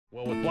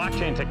Well, with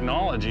blockchain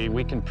technology,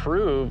 we can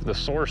prove the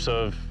source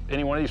of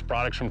any one of these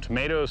products, from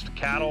tomatoes to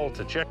cattle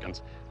to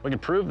chickens. We can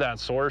prove that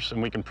source,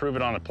 and we can prove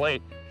it on a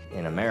plate.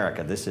 In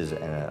America, this is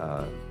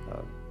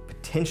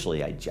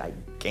potentially a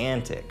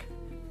gigantic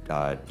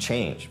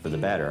change for the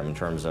better in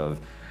terms of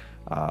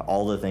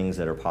all the things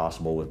that are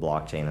possible with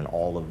blockchain and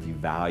all of the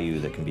value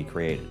that can be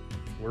created.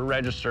 We're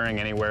registering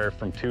anywhere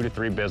from 2 to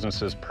 3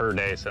 businesses per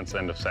day since the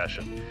end of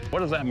session. What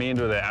does that mean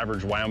to the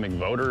average Wyoming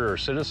voter or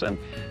citizen?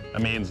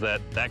 That means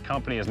that that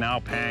company is now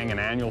paying an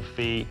annual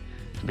fee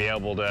to be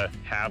able to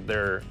have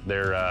their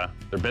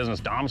business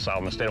domiciled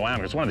in the state of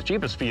Wyoming. It's one of the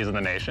cheapest fees in the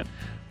nation,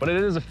 but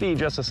it is a fee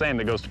just the same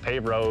that goes to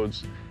pave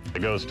roads,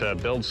 that goes to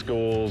build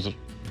schools,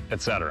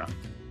 etc.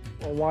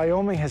 Well,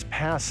 Wyoming has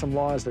passed some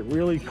laws that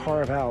really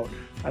carve out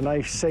a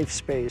nice, safe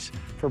space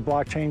for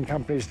blockchain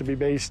companies to be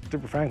based,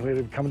 frankly,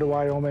 to come to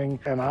Wyoming.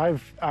 And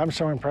I'm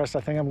so impressed,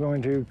 I think I'm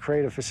going to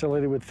create a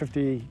facility with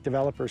 50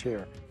 developers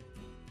here.